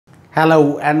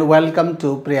Hello and welcome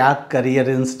to Priyag Career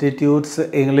Institute's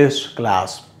English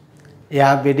class।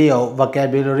 यह video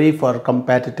vocabulary for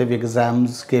competitive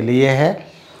exams के लिए है।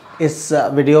 इस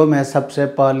वीडियो में सबसे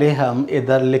पहले हम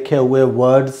इधर लिखे हुए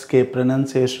वर्ड्स के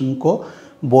प्रोनाउंसिएशन को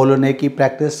बोलने की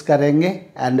प्रैक्टिस करेंगे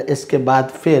एंड इसके बाद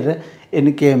फिर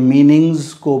इनके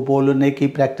मीनिंग्स को बोलने की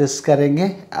प्रैक्टिस करेंगे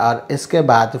और इसके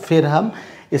बाद फिर हम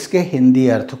इसके हिंदी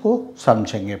अर्थ को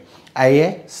समझेंगे।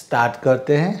 आइए स्टार्ट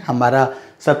करते हैं। हमारा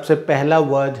सबसे पहला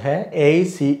वर्ड है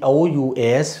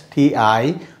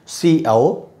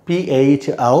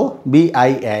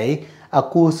ACOUSTICOPHOBIA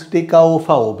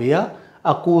acousticophobia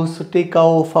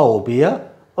acousticophobia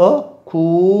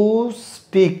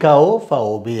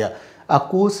acousticophobia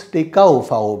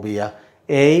acousticophobia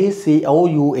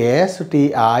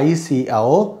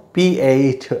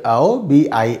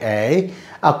ACOUSTICOPHOBIA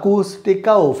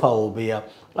acousticophobia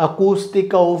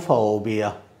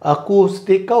acousticophobia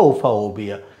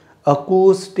acousticophobia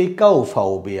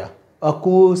acousticophobia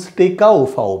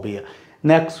acousticophobia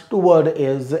Next word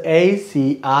is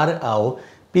ACROPHOBIA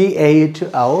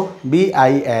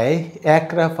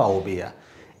acrophobia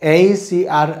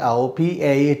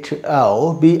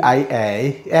ACROPHOBIA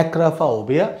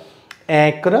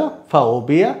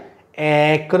acrophobia acrophobia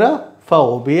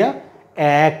acrophobia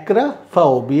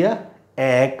acrophobia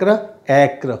acro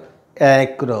acro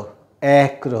acro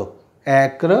acro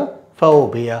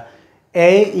acrophobia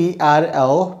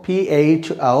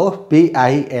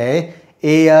AEROPHOBIA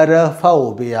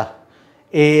aerophobia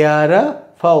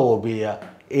aerophobia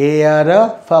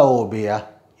aerophobia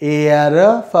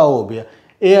aerophobia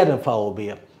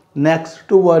aerophobia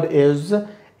Next word is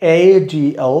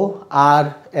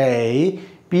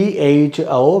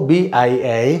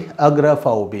AGORAPHOBIA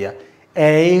agoraphobia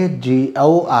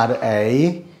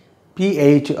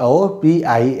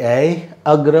AGORAPHOBIA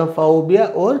agoraphobia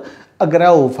और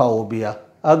agoraphobia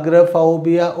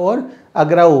agoraphobia और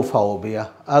agoraphobia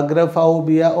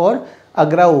agoraphobia और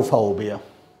agoraphobia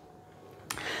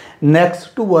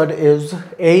Next word is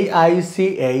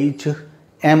AICHMO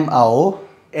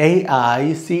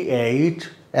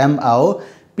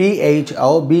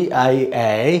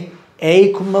PHOBIA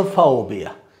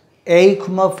achymophobia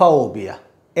achymophobia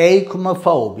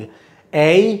achymophobia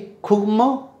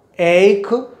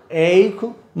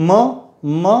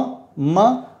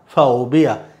achymophobia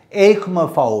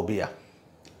achymophobia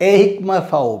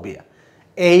achymophobia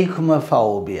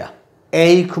achymophobia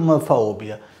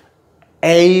achymophobia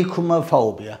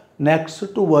achymophobia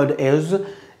Next word is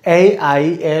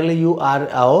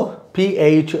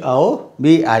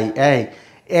AILUROPHOBIA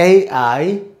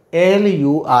AILUROPHOBIA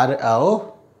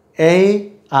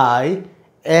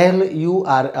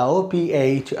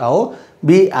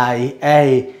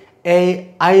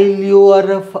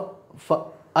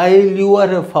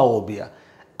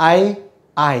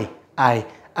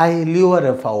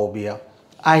Ilurophobia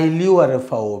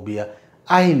Ilurophobia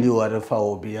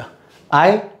Ilurophobia Ilurophobia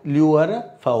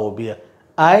Ilurophobia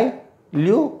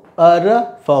Ilurophobia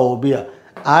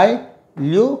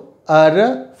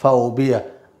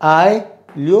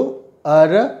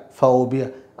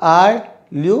Ilurophobia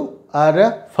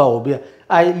Ilurophobia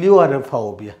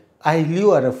Ilurophobia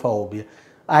Ilurophobia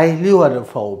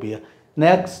Ilurophobia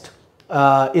Next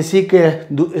इसी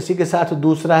के साथ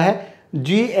दूसरा है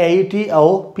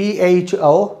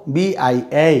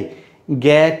GATOPHOBIA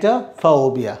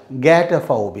gatophobia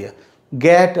gatophobia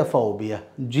gatophobia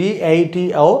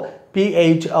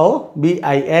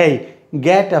GATOPHOBIA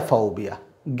gatophobia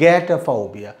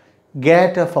gatophobia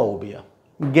gatophobia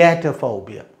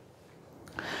gatophobia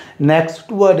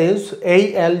Next word is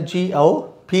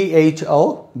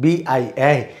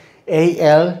ALGOPHOBIA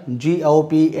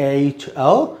ALGOPHOBIA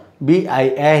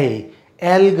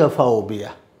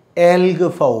algophobia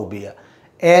algophobia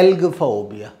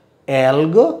algophobia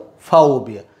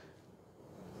algophobia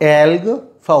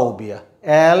algophobia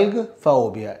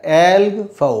algophobia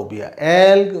algophobia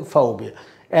algophobia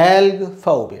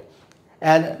algophobia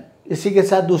and इसी के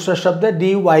साथ दूसरा शब्द है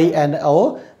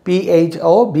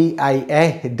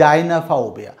DYNOPHOBIA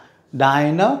dynophobia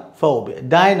dynophobia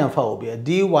dynophobia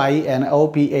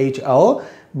DYNOPHOBIA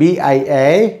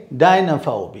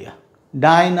dynophobia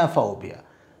dynophobia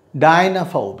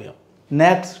dynophobia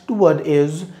Next word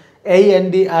is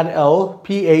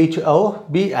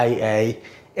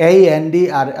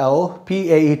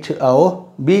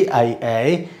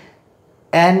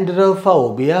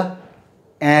ANDROPHOBIA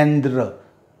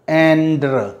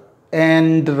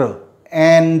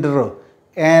ANDROPHOBIA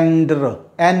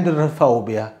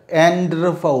androphobia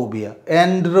androphobia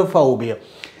androphobia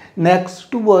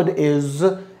Next word is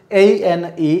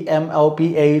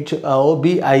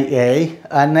ANEMOPHOBIA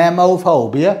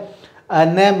anemophobia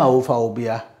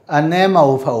anemophobia,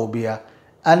 anemophobia,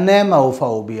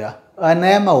 anemophobia,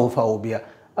 anemophobia,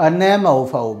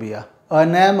 anemophobia,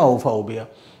 anemophobia,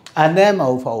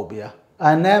 anemophobia,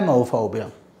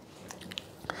 anemophobia.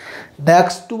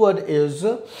 Next word is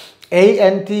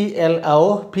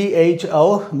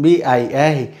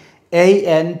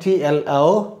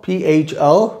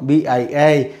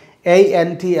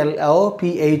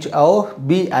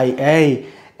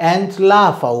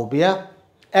antlophobiA,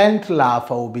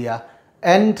 antlophobiA,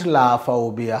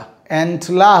 antlophobiA,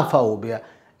 antlerphobia,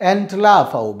 antlerphobia,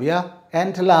 antlerphobia,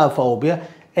 antlerphobia,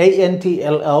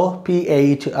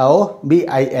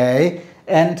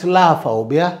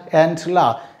 antlerphobia,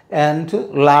 antlerphobia,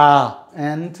 antlophobia,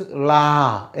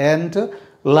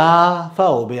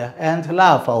 antlerphobia,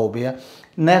 antlerphobia.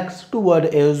 Next word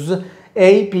is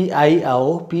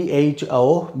apiophobia,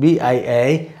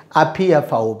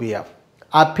 apiophobia,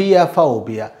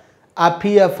 apiophobia,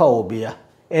 apiophobia,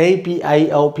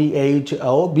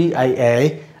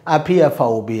 apiophobia,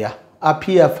 apiophobia,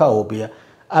 apiophobia,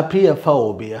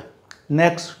 apiophobia.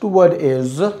 Next word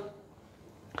is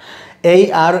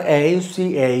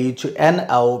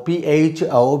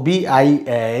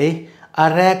arachnophobia,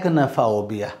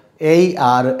 arachnophobia,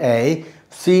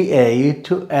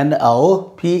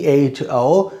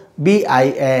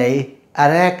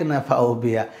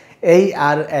 arachnophobia,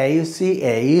 arachnophobia,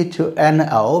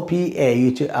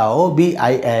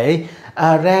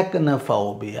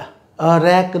 arachnophobia, arachnophobia,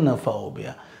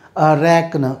 arachnophobia,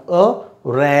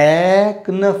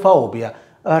 arachnophobia,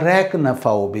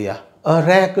 arachnophobia,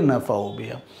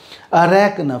 arachnophobia,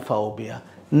 arachnophobia.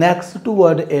 Next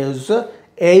word is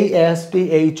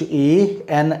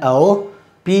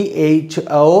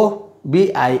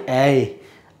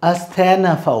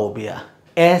asthenophobia,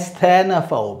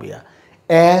 asthenophobia,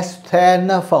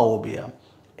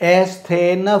 asthenophobia,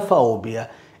 asthenophobia,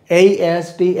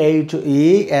 asthenophobia,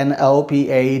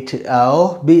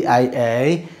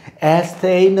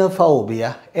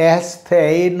 asthenophobia,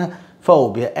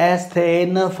 asthenophobia,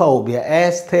 asthenophobia,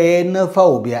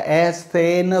 asthenophobia,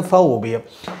 asthenophobia.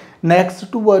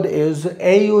 Next word is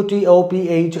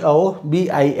autophobia,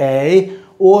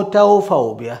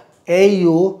 autophobia,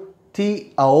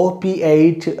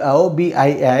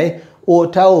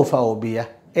 autophobia,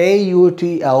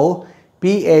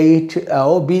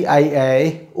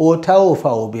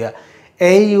 autophobia,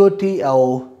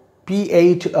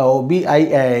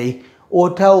 autophobia,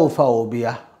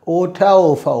 autophobia,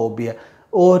 autophobia,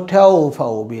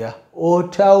 autophobia,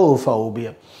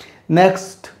 autophobia.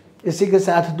 Next इसी के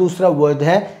साथ दूसरा word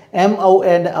है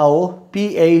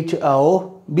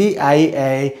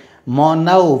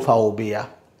monophobia,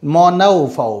 monophobia,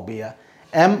 monophobia,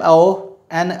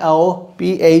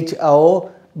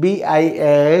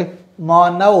 monophobia,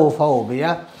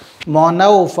 monophobia,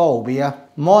 monophobia,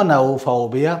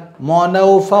 monophobia,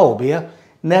 monophobia.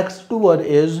 Next word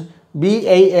is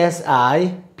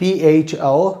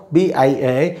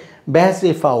basiphobia, basiphobia,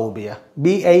 basiphobia,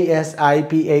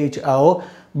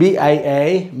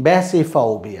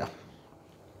 basiphobia,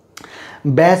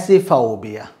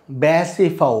 basiphobia,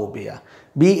 basiphobia,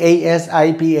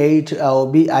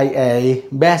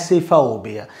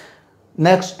 basiphobia.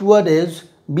 Next word is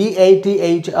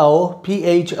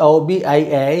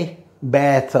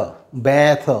bathophobia,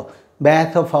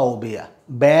 bathophobia,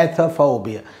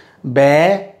 bathophobia,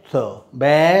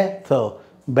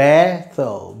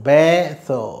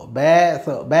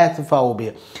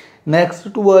 bathophobia.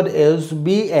 Next word is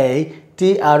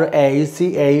batrachophobia,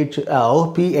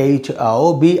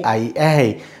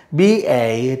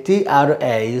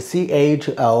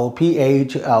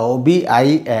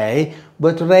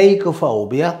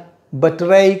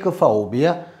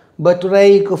 batrachophobia,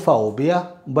 batrachophobia,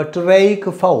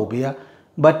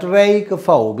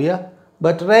 batrachophobia,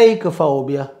 batrachophobia,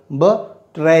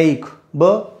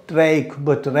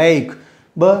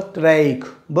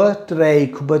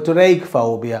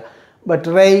 batrachophobia,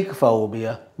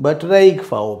 batrachophobia,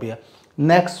 batrachophobia.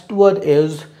 Next word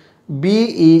is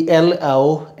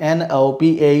belonophobia,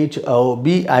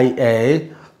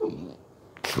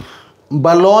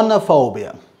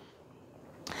 ballonophobia,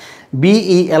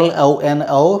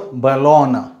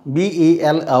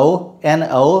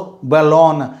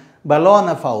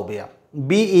 ballonophobia,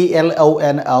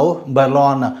 ballonophobia,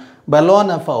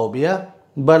 ballonophobia,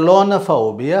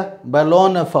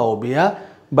 ballonophobia,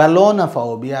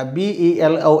 ballonophobia,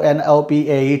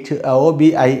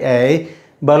 ballonophobia,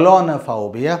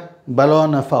 ballonophobia,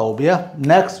 ballonophobia.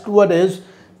 Next word is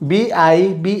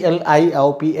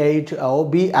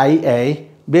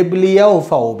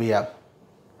bibliophobia,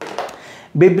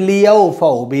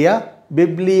 bibliophobia,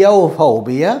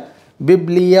 bibliophobia,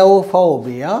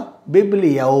 bibliophobia,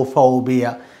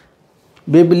 bibliophobia,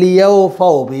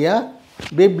 bibliophobia,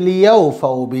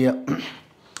 bibliophobia.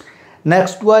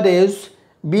 Next word is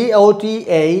botanphobia,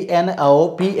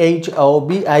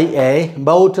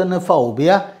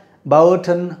 botanphobia,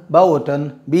 botan,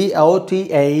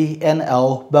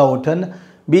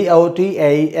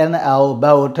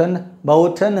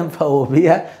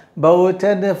 botanphobia,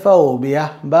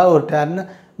 botanphobia,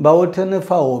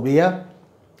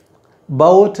 botanphobia, botanphobia,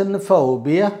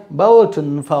 botanphobia,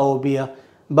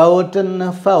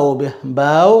 botanphobia,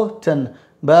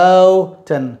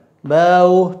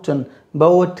 botanphobia,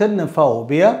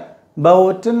 botanphobia,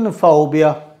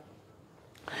 botanphobia.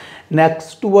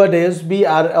 Next word is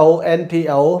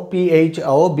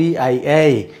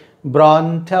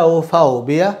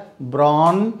brontophobia,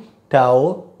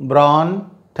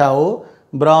 brontophobia,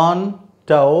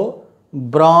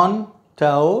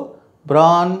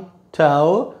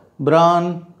 brontophobia,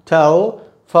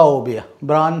 brontophobia,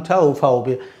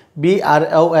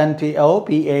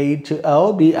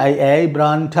 brontophobia,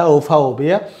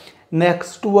 brontophobia.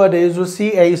 Next word is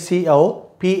cacophobia,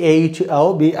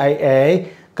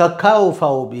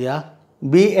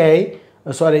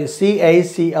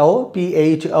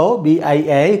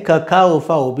 cacophobia,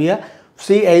 cacophobia,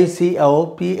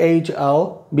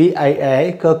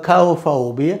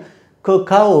 cacophobia, cacophobia,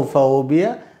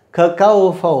 cacophobia,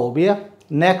 cacophobia.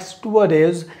 Next word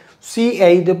is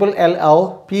callphobia,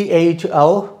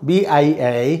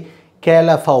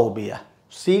 callophobia,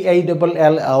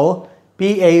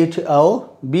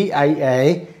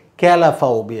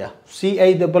 callphobia,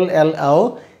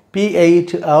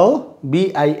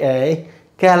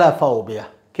 callophobia, callophobia,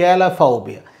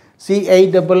 callophobia,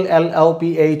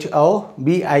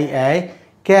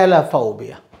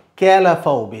 callophobia,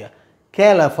 callophobia,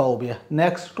 callophobia.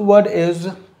 Next word is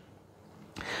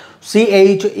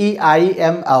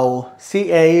cheimophobia,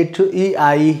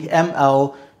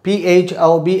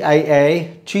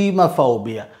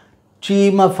 chemophobia,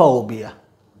 chemophobia,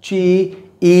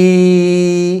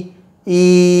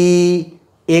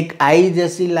 एक आई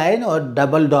जैसी line और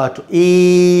double dot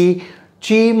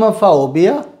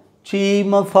chemophobia,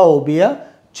 chemophobia,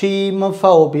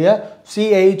 chemophobia,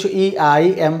 cheimophobia,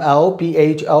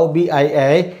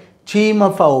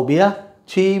 chemophobia,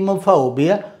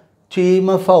 chemophobia, chemophobia,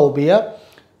 chinophobia,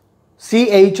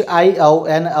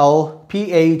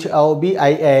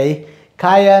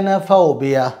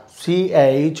 chionophobia,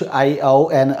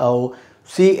 chionophobia,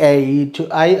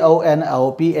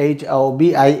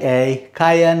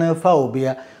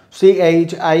 chionophobia,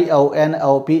 chionophobia,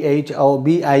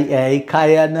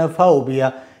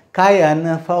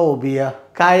 chionophobia,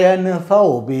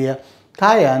 chionophobia,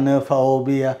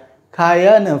 chionophobia,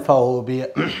 chionophobia.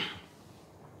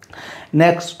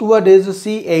 Next word is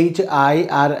chirophobia,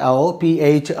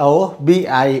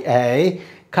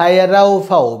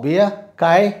 chirophobia, chirophobia,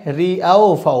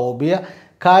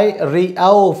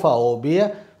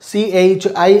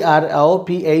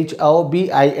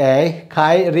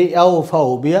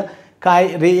 chirophobia,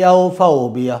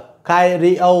 chirophobia, chirophobia,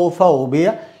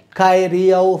 chirophobia,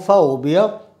 chirophobia,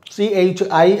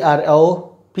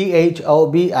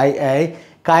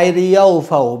 chirophobia,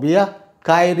 chirophobia,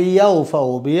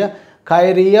 chirophobia,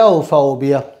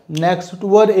 chirophobia. Next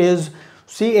word is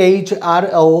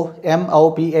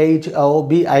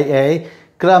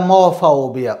chromophobia,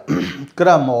 chromophobia,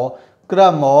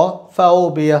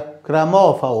 chromophobia,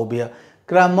 chromophobia,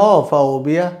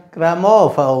 chromophobia,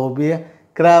 chromophobia,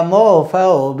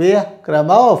 chromophobia,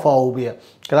 chromophobia,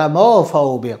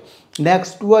 chromophobia.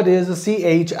 Next word is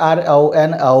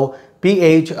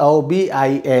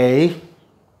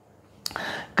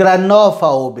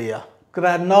chronophobia, chronophobia,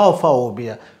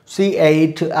 chronophobia,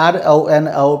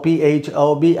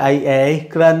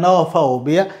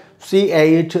 chronophobia,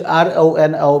 chronophobia,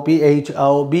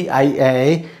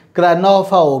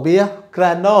 chronophobia,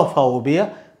 chronophobia,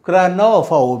 chronophobia,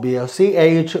 chronophobia,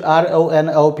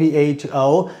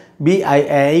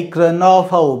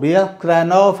 chronophobia,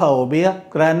 chronophobia,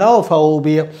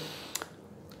 chronophobia.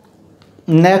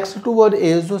 Next word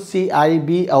is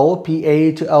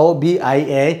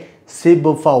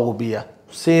cibophobia,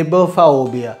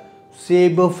 cibophobia,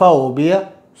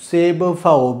 cibophobia,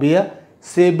 cibophobia,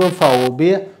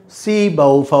 cibophobia,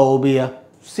 cibophobia,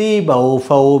 cibophobia,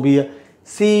 cibophobia,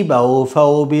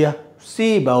 cibophobia,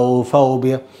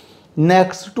 cibophobia.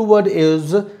 Next word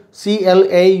is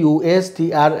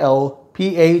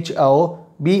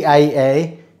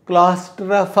claustrophobia,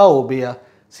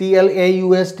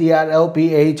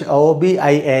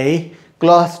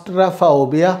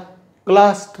 claustrophobia, claustrophobia,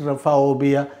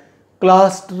 claustrophobia,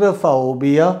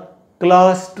 claustrophobia,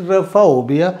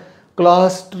 claustrophobia,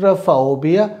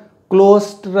 claustrophobia,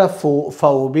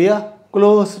 claustrophobia,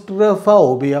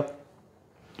 claustrophobia.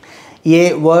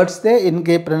 ये words थे,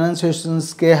 इनके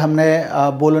pronunciations के हमने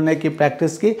बोलने की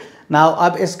practice की। Now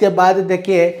अब इसके बाद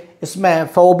देखिए इसमें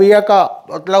फोबिया का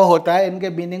मतलब होता है, इनके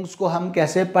मीनिंग्स को हम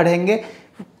कैसे पढ़ेंगे।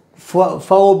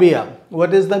 Phobia,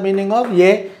 what is the meaning of,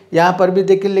 ये यहाँ पर भी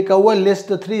देखिए लिखा हुआ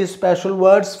लिस्ट 3 स्पेशल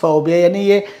वर्ड्स फोबिया, यानी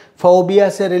ये फोबिया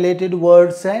से रिलेटेड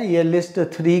वर्ड्स हैं, ये लिस्ट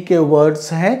 3 के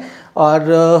वर्ड्स हैं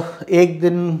और एक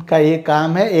दिन का ये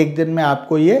काम है, एक दिन में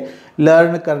आपको ये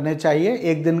लर्न करने चाहिए,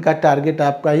 एक दिन का टारगेट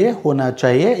आपका ये होना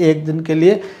चाहिए। एक दिन के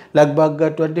लिए लगभग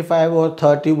 25 और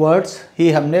 30 वर्ड्स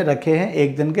ही हमने रखे हैं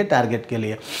एक दिन के टारगेट के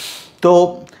लिए।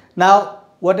 तो now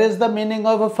what is the meaning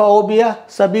of phobia,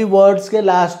 सभी वर्ड्स के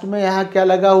लास्ट में यहाँ क्या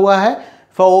लगा हुआ है,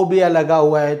 फोबिया लगा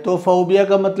हुआ है। तो फोबिया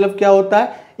का मतलब क्या होता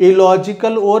है,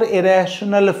 इलॉजिकल और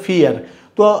इरेशनल फियर।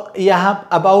 तो यहाँ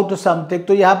अबाउट समथिंग,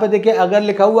 तो यहाँ पर देखिए अगर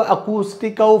लिखा हुआ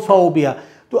अकूस्टिकोफोबिया,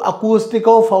 तो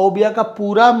अकूस्टिकोफोबिया का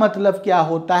पूरा मतलब क्या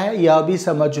होता है यह भी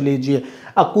समझ लीजिए।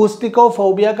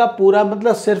 अकूस्टिकोफोबिया का पूरा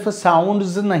मतलब सिर्फ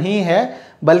साउंड्स नहीं है,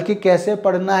 बल्कि कैसे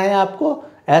पढ़ना है आपको,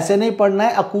 ऐसे नहीं पढ़ना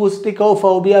है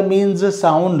अकूस्टिकोफोबिया मीन्स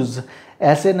साउंड्स,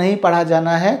 ऐसे नहीं पढ़ा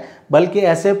जाना है, बल्कि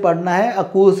ऐसे पढ़ना है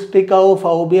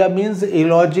अकूस्टिकोफोबिया मीन्स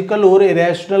इलॉजिकल और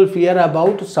इरेशनल फियर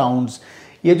अबाउट साउंड्स।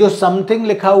 ये जो समथिंग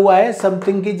लिखा हुआ है,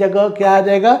 समथिंग की जगह क्या आ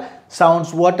जाएगा,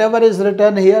 sounds. What ever is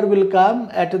return here will come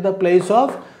at the place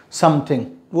of something,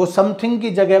 वो समथिंग की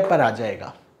जगह पर आ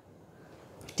जाएगा,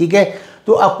 ठीक है।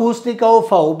 तो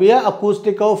अकूस्टिकोफोबिया,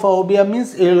 अकूस्टिकोफोबिया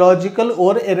मीन्स इलॉजिकल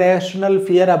और irrational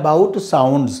fear about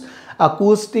sounds.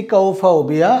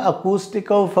 अकूस्टिकोफोबिया,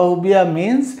 अकूस्टिकोफोबिया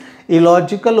means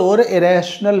illogical or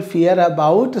irrational fear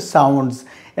about sounds.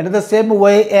 In the same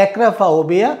way,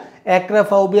 acrophobia,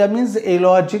 acrophobia means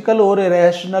illogical or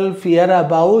irrational fear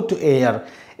about air.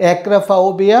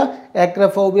 Acrophobia,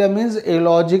 acrophobia means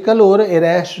illogical or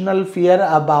irrational fear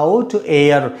about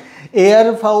air.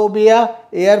 Airphobia,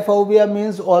 airphobia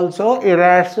means also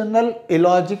irrational,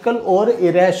 illogical or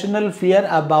irrational fear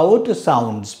about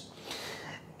sounds.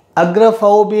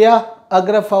 Agoraphobia,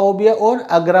 अग्रफोबिया और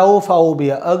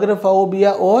अग्राओफोबिया,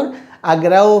 अग्रफोबिया और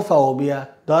अग्राओफोबिया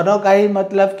दोनों का ही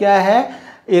मतलब क्या है,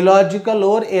 illogical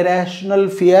और irrational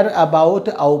fear about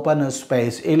open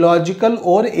space, illogical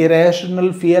और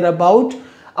irrational fear about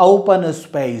open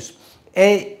space.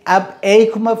 अब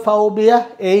एइक्मोफोबिया,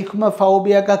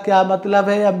 एइक्मोफोबिया का क्या मतलब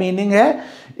है या मीनिंग है,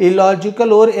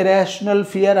 इलॉजिकल और irrational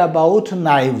fear about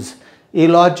knives,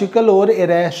 illogical और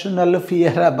irrational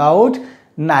fear about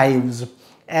knives.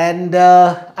 And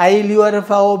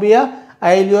आइल्यूरोफोबिया,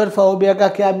 आइल्यूरोफोबिया का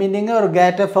क्या मीनिंग है और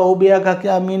गैटोफोबिया का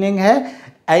क्या मीनिंग है।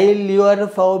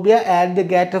 आइल्यूरोफोबिया एंड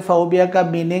गैटोफोबिया का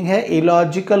मीनिंग है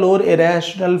इलॉजिकल और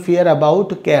irrational fear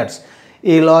about cats,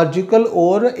 illogical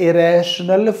और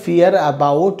irrational fear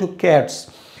about cats.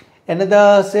 In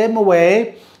the same way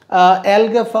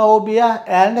algophobia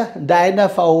and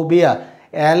डायनोफोबिया,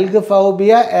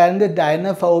 algophobia and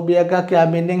डायनोफोबिया का क्या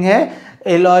मीनिंग है,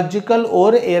 illogical or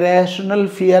irrational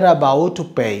fear about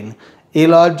pain,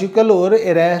 illogical or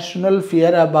irrational fear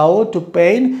about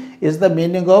pain is the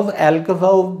meaning of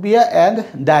algophobia and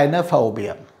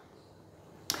dynophobia.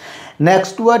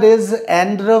 Next word is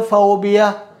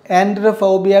androphobia.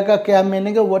 Androphobia का क्या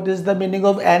meaning है, what is the meaning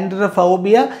of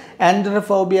androphobia?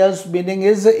 Androphobia's meaning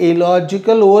is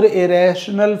illogical or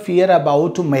irrational fear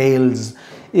about males,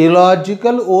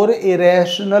 illogical or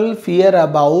irrational fear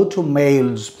about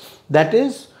males, that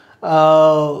is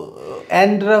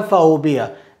androphobia.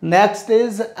 Next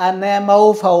is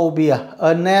anemophobia,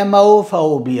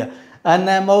 anemophobia,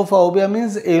 anemophobia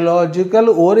means illogical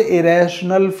or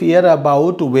irrational fear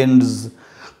about winds,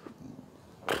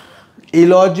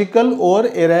 illogical or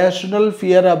irrational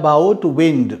fear about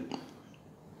wind.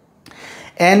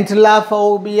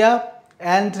 Antilophobia,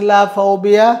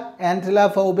 antilophobia,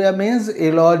 antilophobia means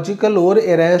illogical or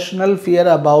irrational fear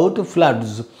about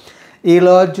floods,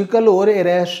 illogical or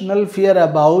irrational fear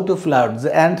about floods.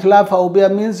 Antilophobia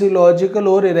means illogical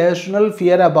or irrational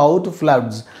fear about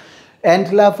floods.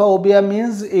 Antilophobia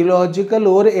means illogical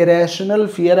or irrational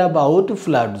fear about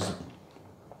floods.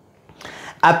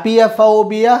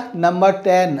 Apiophobia, number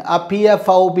 10.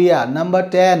 Apiophobia, number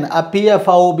 10.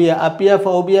 Apiophobia,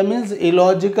 apiophobia means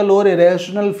illogical or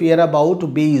irrational fear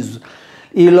about bees,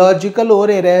 illogical or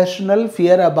irrational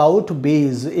fear about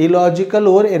bees, illogical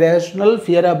or irrational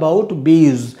fear about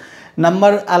bees.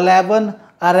 Number 11,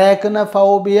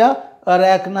 arachnophobia,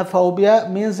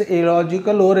 arachnophobia means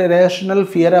illogical or irrational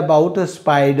fear about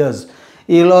spiders,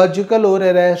 illogical or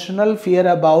irrational fear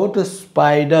about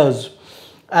spiders.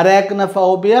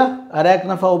 Arachnophobia.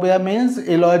 Arachnophobia means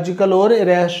illogical or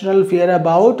irrational fear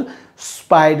about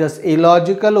spiders.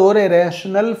 Illogical or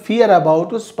irrational fear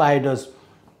about spiders.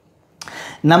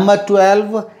 Number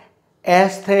 12,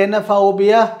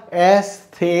 asthenophobia.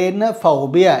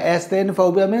 Asthenophobia.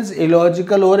 Asthenophobia means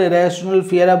illogical or irrational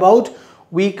fear about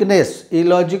weakness.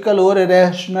 Illogical or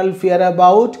irrational fear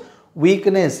about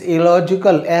weakness.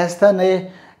 Illogical. Asthenophobia.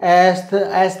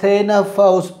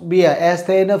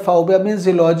 Asthenophobia means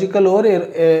illogical or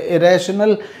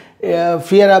irrational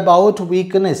fear about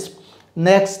weakness.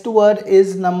 Next word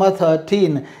is number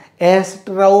 13.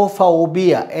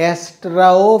 Astrophobia.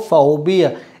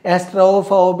 Astrophobia.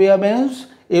 Astrophobia means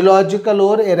illogical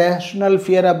or irrational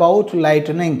fear about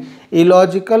lightning.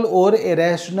 Illogical or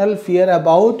irrational fear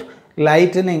about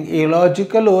lightning.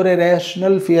 Illogical or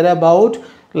irrational fear about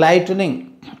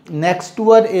lightning. Next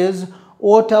word is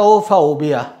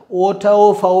autophobia.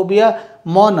 Autophobia,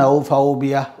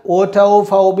 monophobia.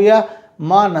 Autophobia,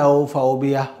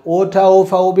 monophobia.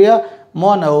 Autophobia,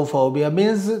 monophobia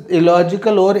means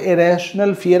illogical or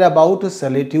irrational fear about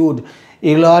solitude.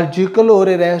 Illogical or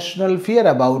irrational fear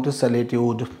about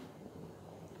solitude.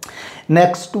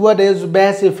 Next word is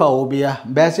bathyphobia.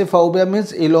 Bathyphobia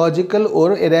means illogical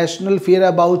or irrational fear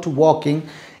about walking.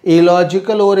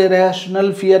 Illogical or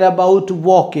irrational fear about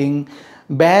walking.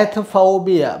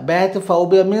 Bathyphobia.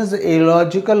 Bathyphobia means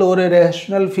illogical or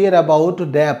irrational fear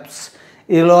about depths.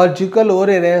 Illogical or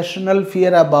irrational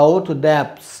fear about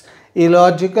depths.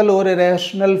 Illogical or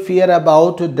irrational fear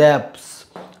about depths.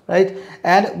 Right?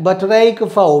 And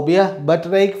batrachophobia.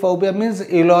 Batrachophobia means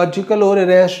illogical or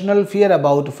irrational fear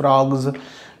about frogs.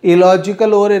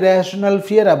 Illogical or irrational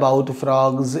fear about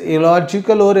frogs.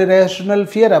 Illogical or irrational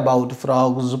fear about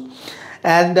frogs.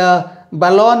 And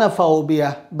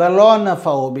ballonophobia.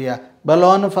 Ballonophobia.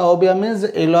 Ballonophobia means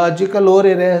illogical or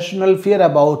irrational fear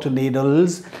about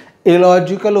needles.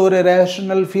 Illogical or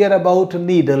irrational fear about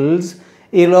needles.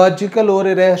 Illogical or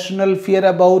irrational fear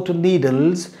about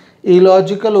needles.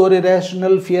 Illogical or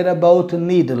irrational fear about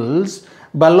needles.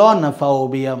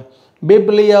 Ballonophobia.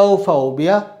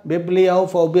 Bibliophobia.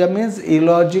 Bibliophobia means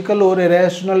illogical or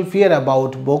irrational fear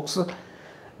about books.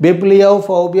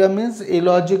 Bibliophobia means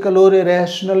illogical or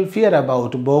irrational fear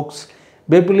about books.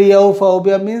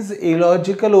 Bibliophobia means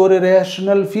illogical or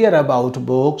irrational fear about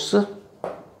books.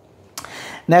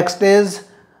 Next is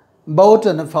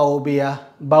Boutonphobia.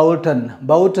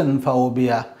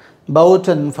 Boutonphobia.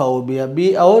 Boutonphobia.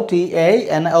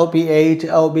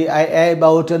 B-O-T-A-N-O-P-H-O-B-I-A.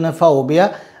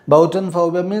 Boutonphobia.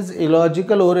 Boutonphobia means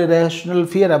illogical or irrational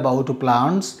fear about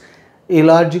plants.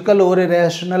 Illogical or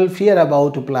irrational fear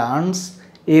about plants.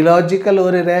 Illogical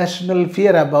or irrational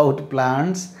fear about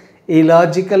plants.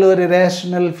 Illogical or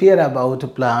irrational fear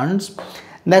about plants.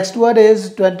 Next word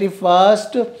is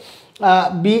 21st.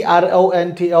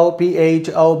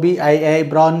 B-R-O-N-T-O-P-H-O-B-I-A.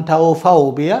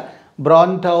 Brontophobia.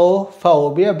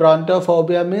 Brontophobia.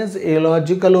 Brontophobia means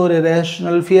illogical or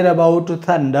irrational fear about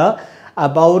thunder.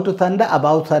 About thunder.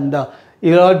 About thunder.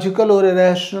 Illogical or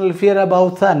irrational fear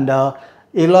about thunder.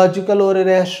 Illogical or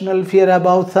irrational fear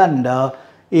about thunder.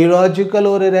 Illogical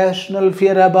or irrational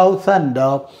fear about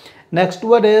thunder. Next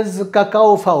word is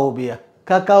cacophobia.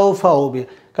 Cacophobia.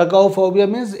 Cacophobia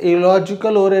means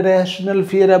illogical or irrational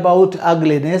fear about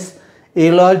ugliness.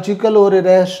 Illogical or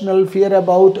irrational fear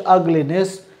about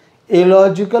ugliness.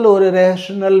 Illogical or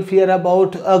irrational fear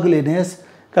about ugliness.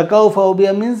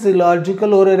 Cacophobia means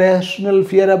illogical or irrational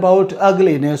fear about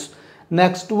ugliness.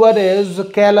 Next word is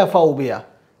calophobia.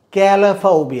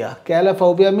 Calophobia.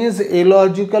 Calophobia means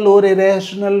illogical or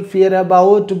irrational fear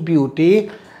about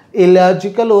beauty.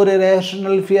 Illogical or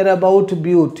irrational fear about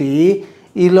beauty.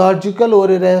 Illogical or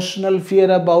irrational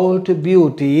fear about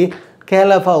beauty.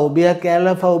 Calophobia.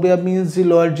 Calophobia means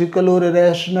illogical or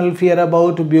irrational fear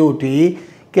about beauty.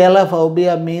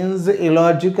 Calophobia means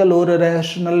illogical or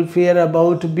irrational fear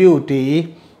about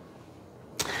beauty.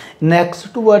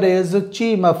 Next word is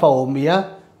chemophobia.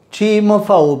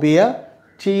 Chemophobia.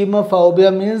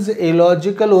 Chemophobia means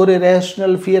illogical or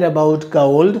irrational fear about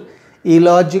cold.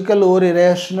 Illogical or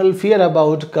irrational fear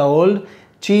about cold.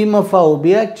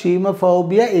 Chemophobia.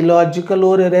 Chemophobia. Illogical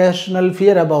or irrational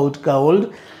fear about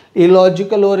cold.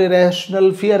 Illogical or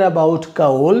irrational fear about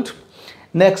cold.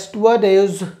 Next word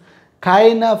is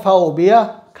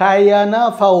Kyanophobia.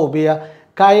 Kyanophobia.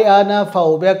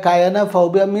 Kyanophobia.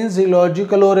 Kyanophobia means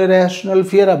illogical or irrational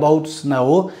fear about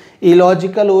snow.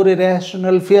 Illogical or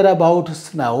irrational fear about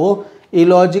snow.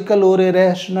 Illogical or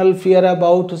irrational fear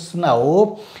about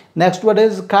snow. Next word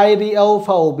is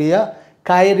Chiriophobia.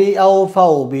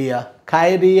 Chiriophobia.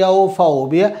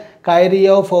 Chiriophobia.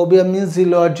 Chiriophobia means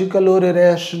illogical or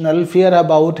irrational fear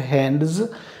about hands.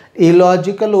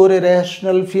 illogical or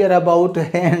irrational fear about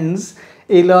hens,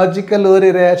 illogical or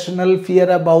irrational fear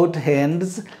about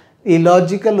hens,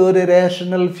 illogical or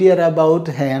irrational fear about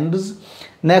hens.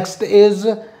 Next is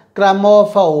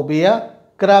chromophobia,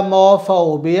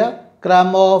 chromophobia,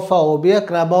 chromophobia.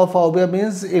 Chromophobia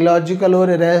means illogical or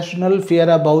irrational fear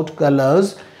about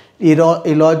colors,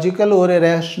 illogical or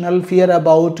irrational fear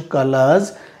about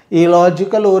colors,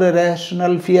 illogical or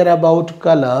irrational fear about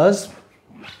colors.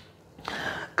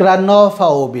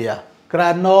 Chronophobia,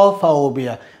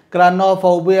 chronophobia,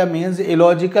 chronophobia means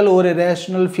illogical or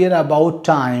irrational fear about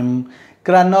time.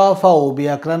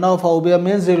 Chronophobia, chronophobia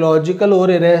means illogical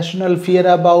or irrational fear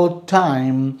about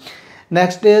time.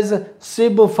 Next is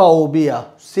sibphobia,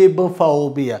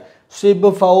 sibphobia,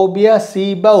 sibphobia,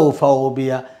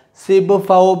 sebophobia, sibphobia,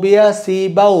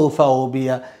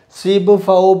 sebophobia,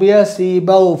 sibphobia,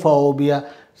 sebophobia.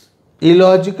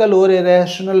 Illogical or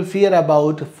irrational fear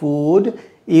about food,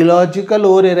 illogical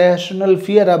or irrational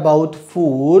fear about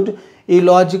food,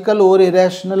 illogical or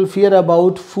irrational fear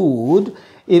about food,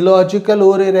 illogical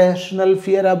or irrational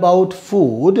fear about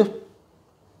food.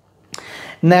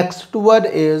 Next word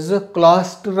is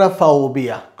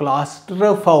claustrophobia,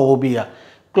 claustrophobia,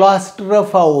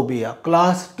 claustrophobia,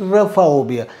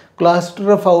 claustrophobia.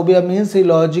 Claustrophobia means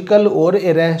illogical or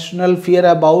irrational fear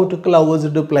about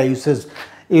closed places,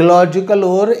 illogical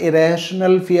or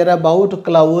irrational fear about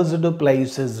closed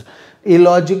places,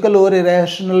 illogical or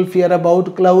irrational fear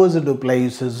about closed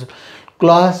places.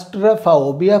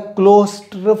 Claustrophobia,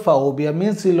 claustrophobia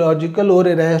means illogical or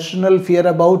irrational fear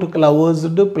about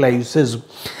closed places.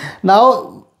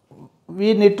 Now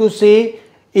we need to say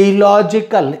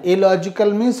illogical.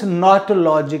 Illogical means not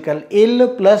logical.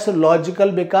 Ill plus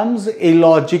logical becomes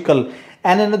illogical.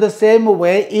 And in the same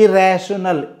way,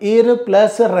 irrational. Ir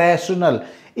plus rational.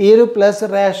 Ir plus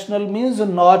rational means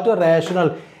not rational.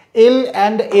 Ill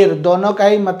and एर दोनों का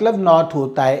ही मतलब not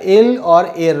होता है, इल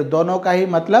और एर दोनों का ही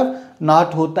मतलब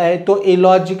नॉट होता है. तो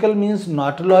illogical means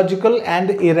not logical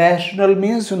and irrational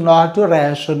means not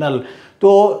rational.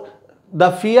 तो the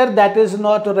fear that is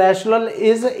not rational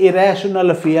is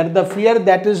irrational fear, the fear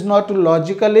that is not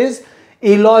logical is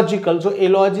illogical. So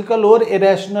illogical और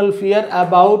इरेशनल फियर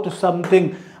अबाउट समथिंग,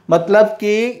 मतलब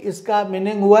कि इसका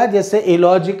meaning हुआ जैसे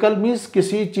illogical means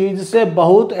किसी चीज से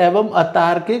बहुत एवं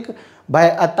अतार्किक भय.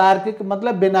 अतार्किक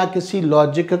मतलब बिना किसी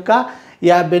लॉजिक का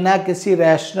या बिना किसी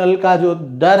रैशनल का जो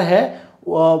डर है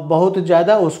बहुत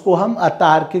ज़्यादा, उसको हम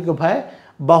अतार्किक भय,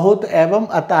 बहुत एवं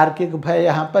अतार्किक भय.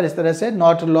 यहाँ पर इस तरह से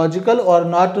नॉट लॉजिकल और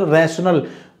नॉट रैशनल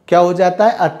क्या हो जाता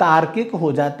है, अतार्किक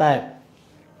हो जाता है.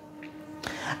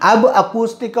 अब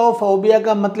अकूस्टिकोफोबिया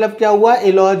का मतलब क्या हुआ,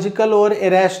 इलॉजिकल और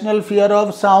irrational fear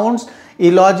of sounds.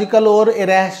 Illogical और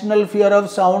इरेशनल फियर ऑफ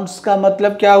साउंड्स का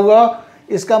मतलब क्या हुआ,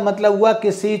 इसका मतलब हुआ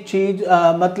किसी चीज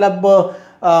मतलब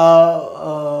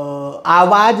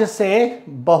आवाज से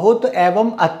बहुत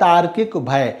एवं अतार्किक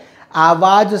भय,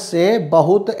 आवाज से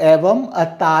बहुत एवं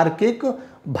अतार्किक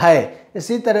भय.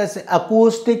 इसी तरह से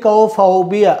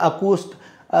अकूस्टिकोफोबिया,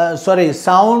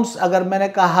 साउंड्स, अगर मैंने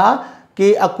कहा कि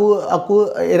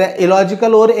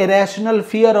इलॉजिकल और इरेशनल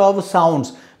फियर ऑफ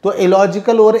साउंड्स, तो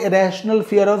इलॉजिकल और इरेशनल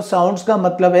फियर ऑफ साउंड्स का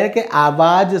मतलब है कि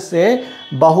आवाज से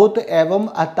बहुत एवं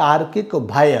अतार्किक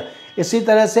भय. इसी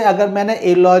तरह से अगर मैंने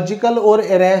इलॉजिकल और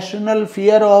इरेशनल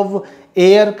फियर ऑफ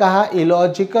एयर कहा,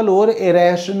 इलॉजिकल और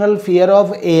इरेशनल फियर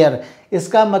ऑफ एयर,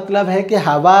 इसका मतलब है कि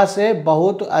हवा से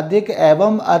बहुत अधिक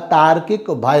एवं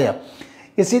अतार्किक भय.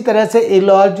 इसी तरह से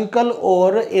इलॉजिकल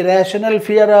और irrational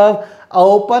fear of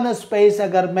open space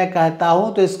अगर मैं कहता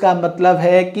हूँ तो इसका मतलब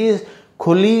है कि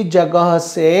खुली जगह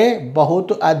से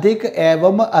बहुत अधिक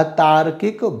एवं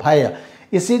अतार्किक भय.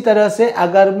 इसी तरह से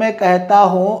अगर मैं कहता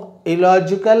हूँ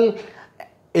इलॉजिकल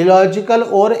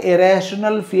और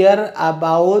इरेशनल फियर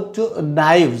अबाउट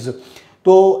नाइव्स,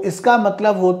 तो इसका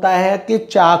मतलब होता है कि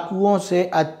चाकुओं से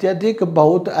अत्यधिक,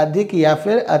 बहुत अधिक या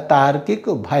फिर अतार्किक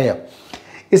भय.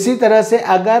 इसी तरह से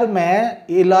अगर मैं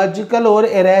इलॉजिकल और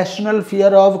इरेशनल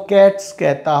फियर ऑफ कैट्स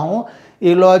कहता हूँ,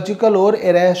 इलॉजिकल और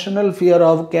इरेशनल फियर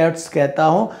ऑफ कैट्स कहता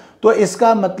हूँ, तो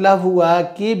इसका मतलब हुआ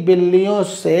कि बिल्लियों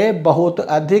से बहुत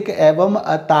अधिक एवं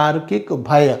अतार्किक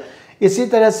भय. इसी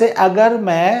तरह से अगर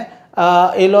मैं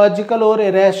इलॉजिकल और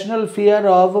irrational fear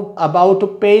of about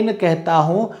pen कहता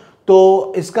हूँ,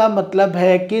 तो इसका मतलब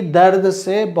है कि दर्द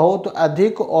से बहुत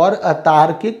अधिक और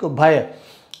अतार्किक भय.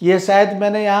 ये शायद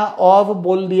मैंने यहाँ ऑफ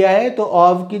बोल दिया है, तो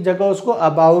ऑफ की जगह उसको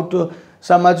अबाउट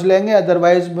समझ लेंगे,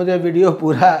 अदरवाइज मुझे वीडियो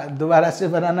पूरा दोबारा से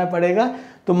बनाना पड़ेगा.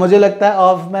 तो मुझे लगता है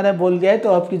ऑफ मैंने बोल दिया है, तो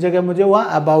ऑफ की जगह मुझे वहाँ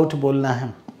अबाउट बोलना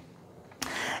है.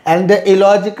 एंड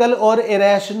इलॉजिकल और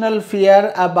इरेशनल फियर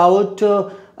अबाउट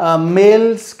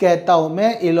मेल्स कहता हूँ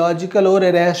मैं, इलॉजिकल और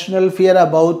इरेशनल फियर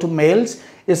अबाउट मेल्स,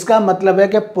 इसका मतलब है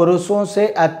कि पुरुषों से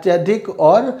अत्यधिक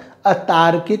और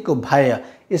अतार्किक भय।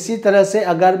 इसी तरह से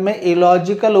अगर मैं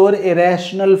इलॉजिकल और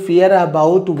इरेशनल फियर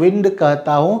अबाउट विंड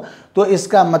कहता हूँ तो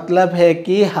इसका मतलब है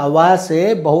कि हवा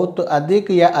से बहुत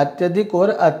अधिक या अत्यधिक और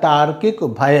अतार्किक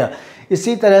भय।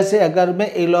 इसी तरह से अगर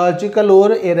मैं इलॉजिकल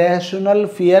और इरेशनल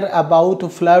फियर अबाउट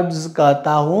फ्लड्स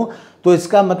कहता हूँ तो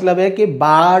इसका मतलब है कि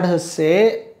बाढ़ से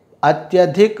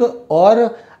अत्यधिक और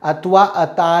अथवा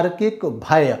अतार्किक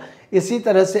भय। इसी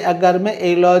तरह से अगर मैं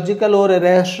इलॉजिकल और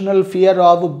इरेशनल फियर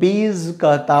ऑफ बीज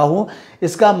कहता हूँ,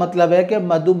 इसका मतलब है कि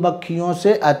मधुमक्खियों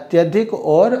से अत्यधिक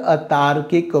और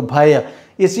अतार्किक भय।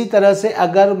 इसी तरह से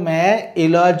अगर मैं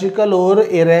इलॉजिकल और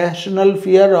इरेशनल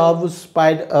फियर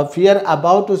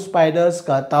अबाउट स्पाइडर्स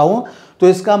कहता हूँ तो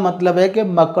इसका मतलब है कि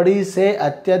मकड़ी से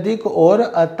अत्यधिक और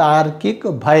अतार्किक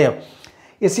भय।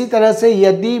 इसी तरह से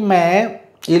यदि मैं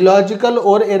इलॉजिकल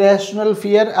और इरेशनल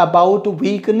फियर अबाउट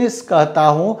वीकनेस कहता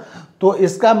हूँ तो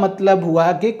इसका मतलब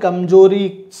हुआ कि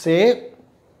कमजोरी से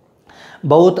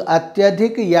बहुत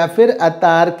अत्यधिक या फिर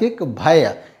अतार्किक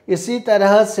भय। इसी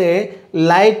तरह से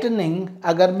लाइटनिंग,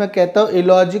 अगर मैं कहता हूँ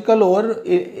इलॉजिकल और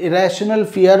इरेशनल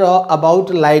फियर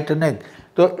अबाउट लाइटनिंग,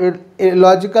 तो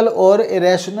इलॉजिकल और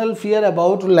इरेशनल फियर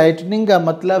अबाउट लाइटनिंग का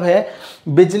मतलब है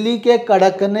बिजली के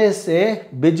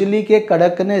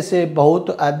कड़कने से बहुत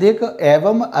अधिक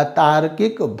एवं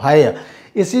अतार्किक भय।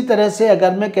 इसी तरह से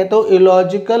अगर मैं कहता हूँ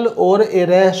इलॉजिकल और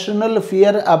irrational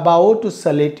fear about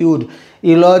solitude,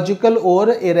 illogical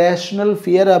और इरेशनल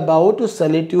फियर अबाउट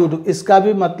सॉलिट्यूड, इसका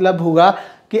भी मतलब होगा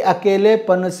कि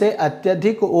अकेलेपन से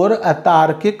अत्यधिक और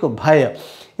अतार्किक भय।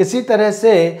 इसी तरह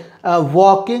से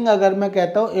वॉकिंग, अगर मैं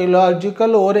कहता हूँ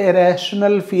इलॉजिकल और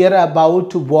इरेशनल फियर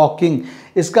अबाउट वॉकिंग,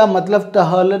 इसका मतलब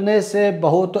टहलने से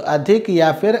बहुत अधिक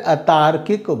या फिर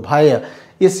अतार्किक भय।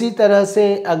 इसी तरह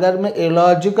से अगर मैं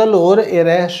इलॉजिकल और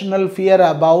इरेशनल फियर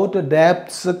अबाउट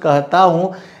डेप्थ्स कहता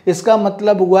हूँ, इसका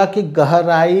मतलब हुआ कि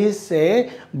गहराई से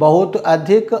बहुत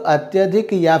अधिक,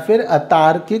 अत्यधिक या फिर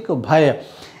अतार्किक भय।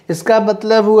 इसका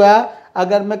मतलब हुआ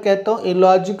अगर मैं कहता हूँ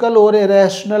इलॉजिकल और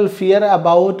इरेशनल फियर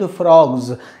अबाउट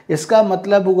फ्रॉग्स, इसका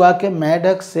मतलब हुआ कि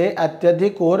मेढक से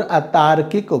अत्यधिक और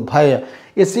अतार्किक भय।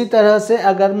 इसी तरह से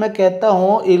अगर मैं कहता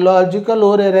हूँ इलॉजिकल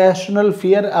और irrational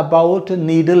fear about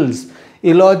needles,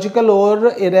 illogical और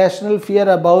इरेशनल फियर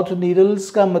अबाउट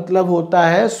नीडल्स का मतलब होता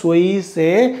है सुई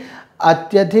से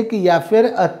अत्यधिक या फिर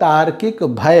अतार्किक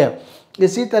भय।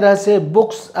 इसी तरह से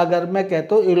बुक्स, अगर मैं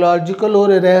कहता हूँ इलॉजिकल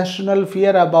और इरेशनल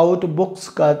फियर अबाउट बुक्स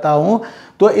कहता हूँ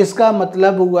तो इसका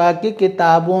मतलब हुआ कि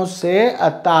किताबों से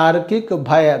अतार्किक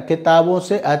भय, किताबों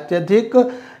से अत्यधिक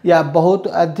या बहुत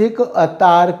अधिक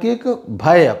अतार्किक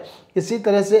भय। इसी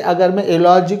तरह से अगर मैं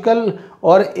इलॉजिकल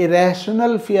और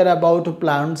इरेशनल फियर अबाउट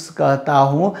प्लांट्स कहता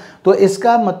हूँ तो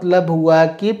इसका मतलब हुआ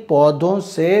कि पौधों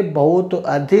से बहुत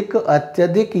अधिक,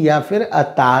 अत्यधिक या फिर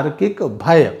अतार्किक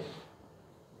भय।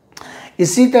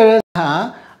 इसी तरह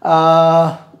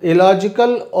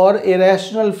इलॉजिकल और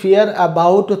इरेशनल फियर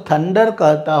अबाउट थंडर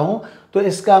कहता हूँ तो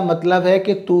इसका मतलब है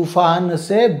कि तूफान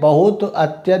से बहुत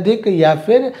अत्यधिक या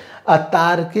फिर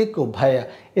अतार्किक भय।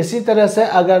 इसी तरह से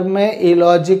अगर मैं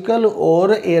इलॉजिकल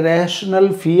और इरेशनल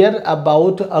फियर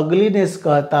अबाउट अगलीनेस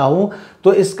कहता हूँ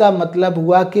तो इसका मतलब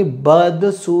हुआ कि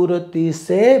बदसूरती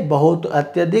से बहुत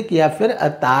अत्यधिक या फिर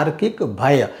अतार्किक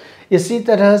भय। इसी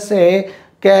तरह से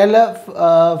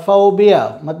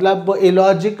कैलफोबिया, मतलब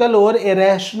इलॉजिकल और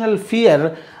इरेशनल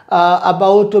फियर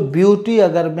अबाउट ब्यूटी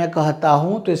अगर मैं कहता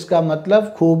हूँ तो इसका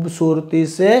मतलब खूबसूरती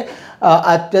से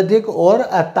अत्यधिक और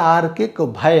अतार्किक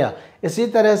भय। इसी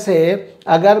तरह से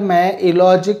अगर मैं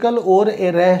इलॉजिकल और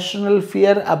इरेशनल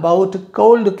फियर अबाउट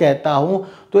कोल्ड कहता हूँ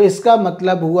तो इसका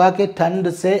मतलब हुआ कि ठंड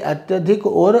से अत्यधिक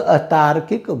और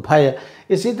अतार्किक भय।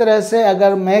 इसी तरह से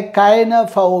अगर मैं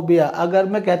काइनोफोबिया, अगर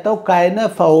मैं कहता हूँ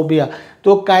काइनोफोबिया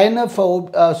तो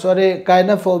काइनोफोबिया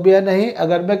नहीं,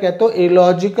 अगर मैं कहता हूँ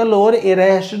इलॉजिकल और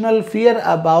irrational fear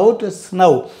about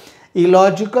snow,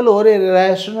 illogical और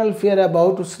इरेशनल फियर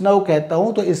अबाउट स्नो कहता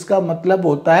हूँ तो इसका मतलब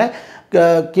होता है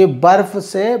कि बर्फ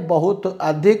से बहुत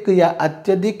अधिक या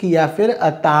अत्यधिक या फिर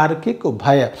अतार्किक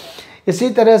भय। इसी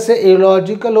तरह से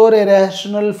इलॉजिकल और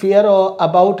इरेशनल फियर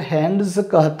अबाउट हैंड्स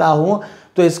कहता हूँ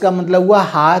तो इसका मतलब हुआ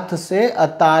हाथ से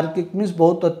अतार्किक मीन्स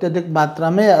बहुत अत्यधिक मात्रा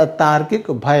में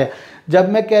अतार्किक भय। जब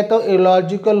मैं कहता हूँ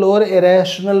इलॉजिकल और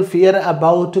इरेशनल फियर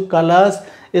अबाउट कलर्स,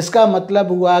 इसका मतलब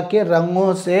हुआ कि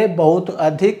रंगों से बहुत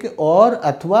अधिक और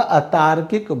अथवा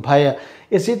अतार्किक भय।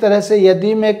 इसी तरह से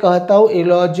यदि मैं कहता हूँ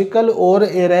इलॉजिकल और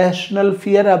इरेशनल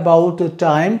फियर अबाउट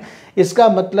टाइम, इसका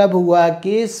मतलब हुआ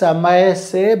कि समय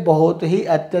से बहुत ही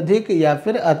अत्यधिक या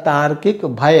फिर अतार्किक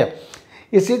भय।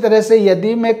 इसी तरह से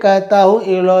यदि मैं कहता हूँ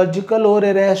इलॉजिकल और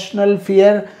इरेशनल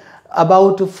फियर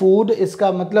अबाउट फूड,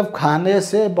 इसका मतलब खाने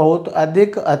से बहुत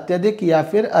अधिक, अत्यधिक या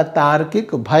फिर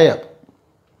अतार्किक भय।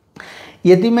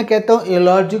 यदि मैं कहता हूँ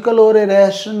इलॉजिकल और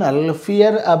irrational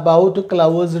fear about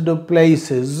closed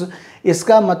places,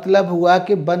 इसका मतलब हुआ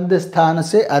कि बंद स्थान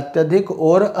से अत्यधिक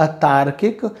और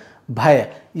अतार्किक भय,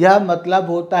 यह मतलब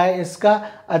होता है इसका।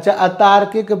 अच्छा,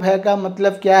 अतार्किक भय का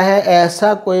मतलब क्या है?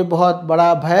 ऐसा कोई बहुत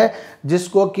बड़ा भय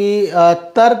जिसको कि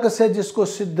तर्क से जिसको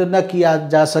सिद्ध न किया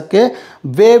जा सके,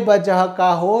 बेवजह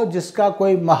का हो, जिसका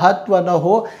कोई महत्व न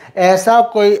हो, ऐसा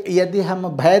कोई यदि हम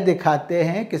भय दिखाते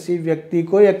हैं किसी व्यक्ति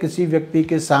को या किसी व्यक्ति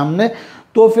के सामने,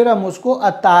 तो फिर हम उसको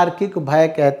अतार्किक भय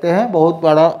कहते हैं, बहुत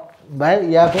बड़ा भय,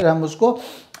 या फिर हम उसको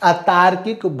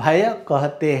अतार्किक भय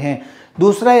कहते हैं।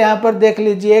 दूसरा यहाँ पर देख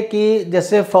लीजिए कि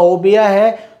जैसे फोबिया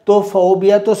है, तो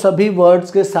फोबिया तो सभी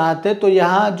वर्ड्स के साथ है, तो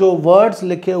यहाँ जो वर्ड्स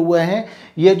लिखे हुए हैं,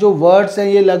 ये जो वर्ड्स हैं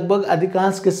ये लगभग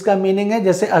अधिकांश किसका मीनिंग है?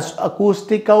 जैसे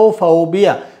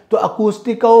अकूस्टिकोफोबिया, तो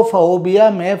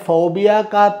अकूस्टिकोफोबिया में फोबिया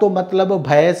का तो मतलब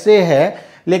भय से है,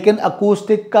 लेकिन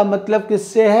अकूस्टिक का मतलब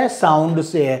किससे है? साउंड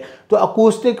से है। तो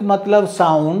अकूस्टिक मतलब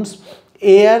साउंड्स,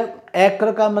 एयर,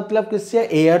 एक्र का मतलब किससे?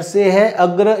 एयर से है।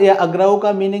 अग्र या अग्रव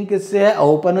का मीनिंग किससे है?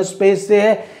 ओपन स्पेस से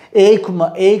है।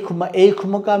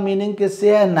 एख्म का मीनिंग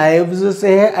किससे है? नाइव्स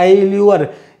से है।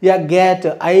 आइल्यूर या गेट,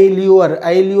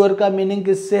 आइल्यूर का मीनिंग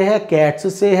किससे है?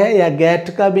 कैट्स से है। या गेट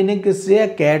का मीनिंग किससे है?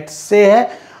 कैट्स से है।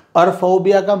 और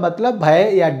फोबिया का मतलब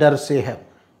भय या डर से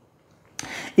है।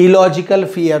 इलॉजिकल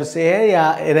फियर से है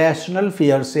या इरेशनल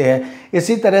फियर से है।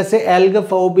 इसी तरह से एल्ग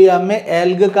फोबिया में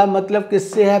एल्ग का मतलब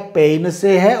किससे है? पेन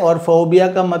से है, और फोबिया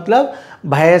का मतलब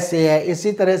भय से है।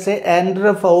 इसी तरह से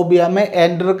एंड्र फोबिया में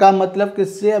एंड्र का मतलब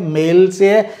किससे है? मेल से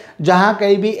है। जहाँ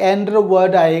कहीं भी एंड्र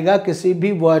वर्ड आएगा किसी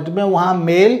भी वर्ड में, वहाँ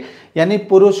मेल यानी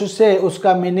पुरुष से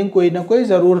उसका मीनिंग कोई ना कोई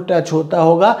ज़रूर टच होता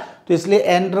होगा, तो इसलिए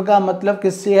एंड्र का मतलब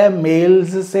किससे है?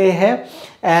 मेल्स से है।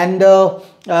 एंड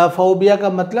फोबिया का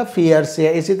मतलब फियर से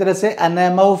है। इसी तरह से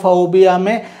अनेमोफोबिया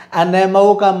में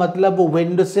अनेमो का मतलब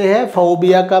विंड से है,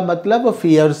 फोबिया का मतलब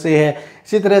फियर से है।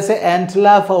 इसी तरह से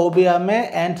एंटला फोबिया में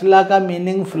एंटला का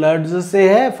मीनिंग फ्लड्स से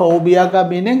है, फोबिया का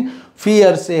मीनिंग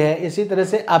फियर से है। इसी तरह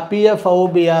से अपिया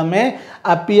फोबिया में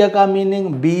अपिया का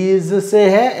मीनिंग बीज से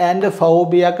है, एंड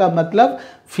फोबिया का मतलब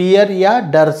फियर या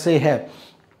डर से है,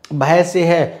 भय से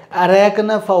है।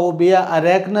 अरेक्नोफोबिया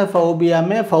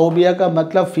में फोबिया का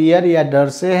मतलब फियर या डर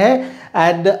से है,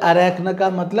 एंड अरेक्न का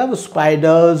मतलब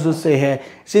स्पाइडर्स से है।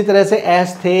 इसी तरह से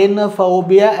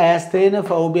एस्थेनोफोबिया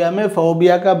में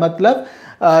फोबिया का मतलब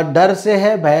डर से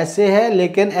है, भय से है,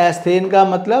 लेकिन एस्थेन का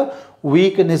मतलब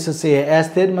वीकनेस से है।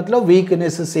 एस्थेन मतलब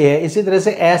वीकनेस से है। इसी तरह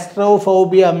से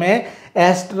एस्ट्रोफोबिया में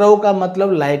एस्ट्रो का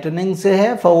मतलब लाइटनिंग से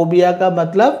है, फोबिया का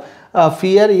मतलब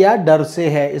फियर या डर से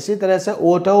है। इसी तरह से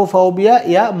ओटोफोबिया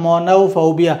या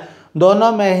मोनोफोबिया,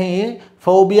 दोनों में ही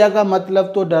फोबिया का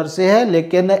मतलब तो डर से है,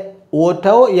 लेकिन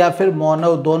ओटो या फिर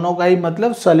मोनो दोनों का ही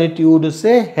मतलब सॉलिट्यूड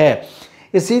से है।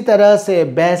 इसी तरह से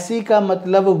बैसी का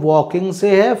मतलब वॉकिंग से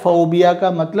है, फोबिया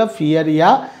का मतलब फियर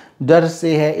या डर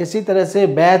से है। इसी तरह से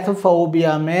बैथ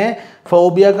फोबिया में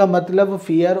फोबिया का मतलब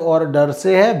फियर और डर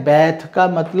से है, बैथ का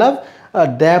मतलब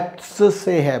डेप्थ्स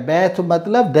से है, बैथ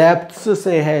मतलब डेप्थ्स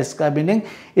से है इसका मीनिंग।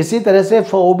 इसी तरह से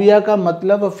फोबिया का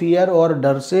मतलब फियर और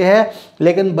डर से है,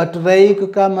 लेकिन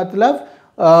बटरैक का मतलब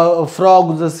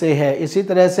फ्रॉग्स से है। इसी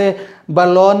तरह से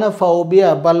बलून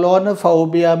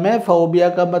फोबिया में फोबिया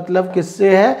का मतलब किससे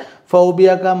है?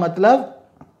 फोबिया का मतलब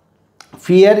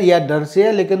फियर या डर से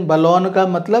है, लेकिन बलून का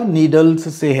मतलब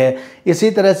नीडल्स से है।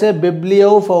 इसी तरह से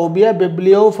बिब्लियोफोबिया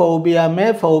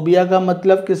में फोबिया का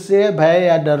मतलब किससे है? भय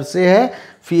या डर से है,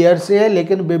 फियर से है,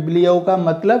 लेकिन बिब्लियो का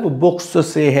मतलब बुक्स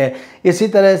से है। इसी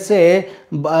तरह से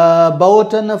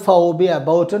बाउटन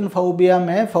फोबिया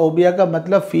में फोबिया का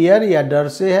मतलब फियर या डर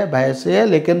से है, भय से है,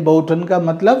 लेकिन बाउटन का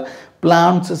मतलब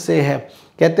प्लांट्स से है,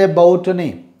 कहते हैं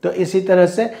बाउटनी। तो इसी तरह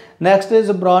से नेक्स्ट इज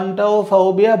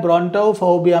ब्रोंटोफोबिया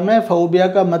में फोबिया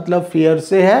का मतलब फियर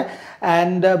से है,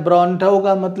 एंड ब्रोंटो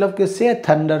का मतलब किससे है?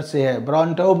 थंडर से है।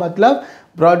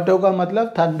 ब्रोंटो का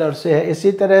मतलब थंडर से है।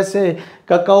 इसी तरह से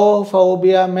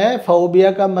ककाओफोबिया में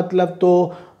फोबिया का मतलब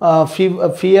तो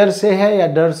फियर से है या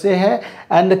डर से है,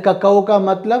 एंड ककाओ का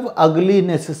मतलब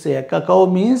अगलीनेस से है, ककाओ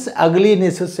मीन्स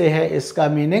अगलीनेस से है इसका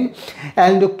मीनिंग।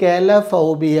 एंड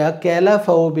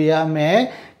कैलाफोबिया में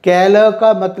कैल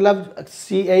का मतलब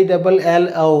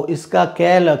CALLO, इसका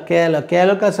कैल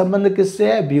का संबंध किससे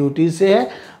है? ब्यूटी से है,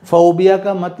 फोबिया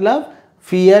का मतलब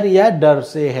फियर या डर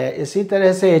से है। इसी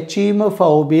तरह से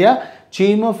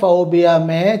चीमोफोबिया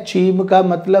में चीम का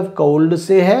मतलब कोल्ड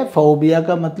से है, फोबिया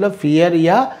का मतलब फियर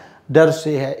या डर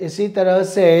से है। इसी तरह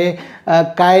से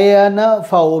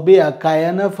कायनोफोबिया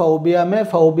में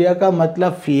फोबिया का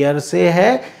मतलब फियर से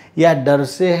है या डर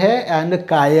से है, एंड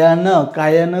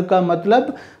कायन का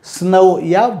मतलब स्नो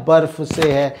या बर्फ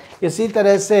से है। इसी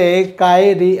तरह से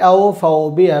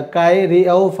कायरियोफोबिया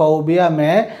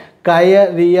में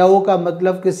कायरियो का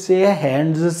मतलब किससे है,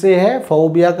 हैंड्स से है,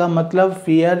 फोबिया का मतलब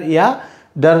फियर या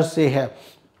डर से है।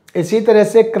 इसी तरह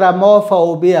से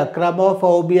क्रमोफोबिया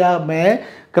में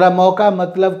क्रमो का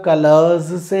मतलब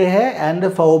कलर्स से है, एंड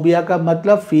फोबिया का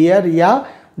मतलब फियर या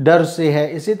डर से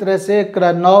है। इसी तरह से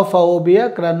क्रनोफोबिया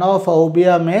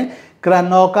में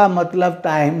क्रनो का मतलब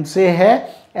टाइम से है,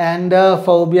 एंड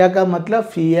फोबिया का मतलब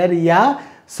फियर या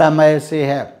समय से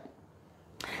है।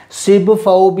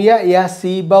 सिबफोबिया या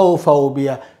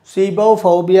सीबोफोबिया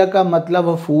का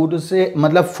मतलब फूड से,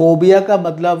 मतलब फोबिया का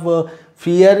मतलब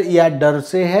फियर या डर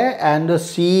से है, एंड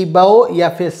सीबो या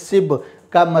फिर सिब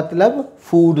का मतलब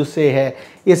फूड से है।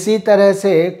 इसी तरह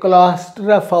से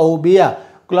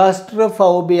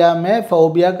क्लॉस्ट्रोफोबिया में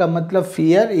फोबिया का मतलब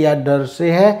फियर या डर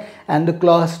से है, एंड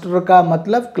क्लॉस्टर का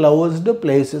मतलब क्लोज्ड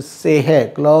प्लेसेस से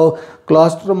है।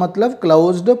 क्लॉस्टर मतलब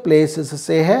क्लोज्ड प्लेसेस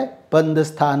से है, बंद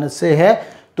स्थान से है।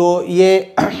 तो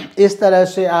ये इस तरह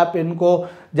से आप इनको,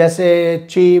 जैसे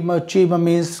चीम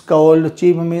मीन्स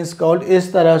कोल्ड,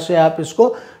 इस तरह से आप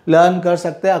इसको लर्न कर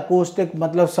सकते हैं। अकूस्टिक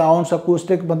मतलब साउंड्स,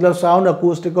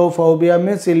 अकूस्टिकोफोबिया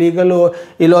मीन्स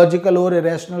इलॉजिकल और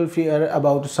इरेशनल फियर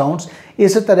अबाउट साउंड्स।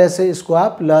 इस तरह से इसको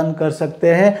आप लर्न कर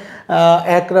सकते हैं।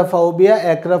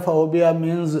 एक्रोफोबिया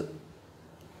मीन्स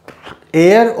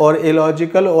एयर और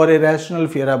इलॉजिकल और इरेशनल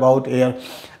फियर अबाउट एयर।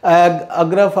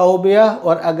 अग्राफोबिया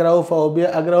और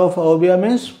अग्राफोबिया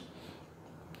मीन्स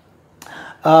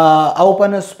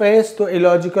ओपन स्पेस, तो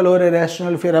इलॉजिकल और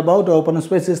irrational fear about open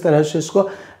space. इस तरह से इसको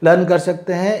लर्न कर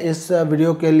सकते हैं। इस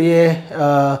वीडियो के लिए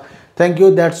thank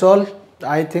you, that's all.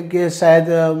 I think ये शायद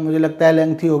मुझे लगता है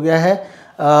लेंथी हो गया है।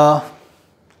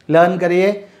 लर्न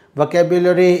करिए,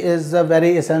 vocabulary is a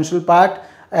very essential part.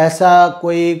 ऐसा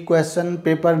कोई क्वेश्चन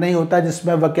पेपर नहीं होता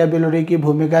जिसमें वोकैब्युलरी की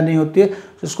भूमिका नहीं होती है।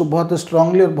 तो इसको बहुत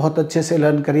स्ट्रांगली और बहुत अच्छे से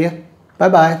लर्न करिए। Bye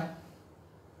bye.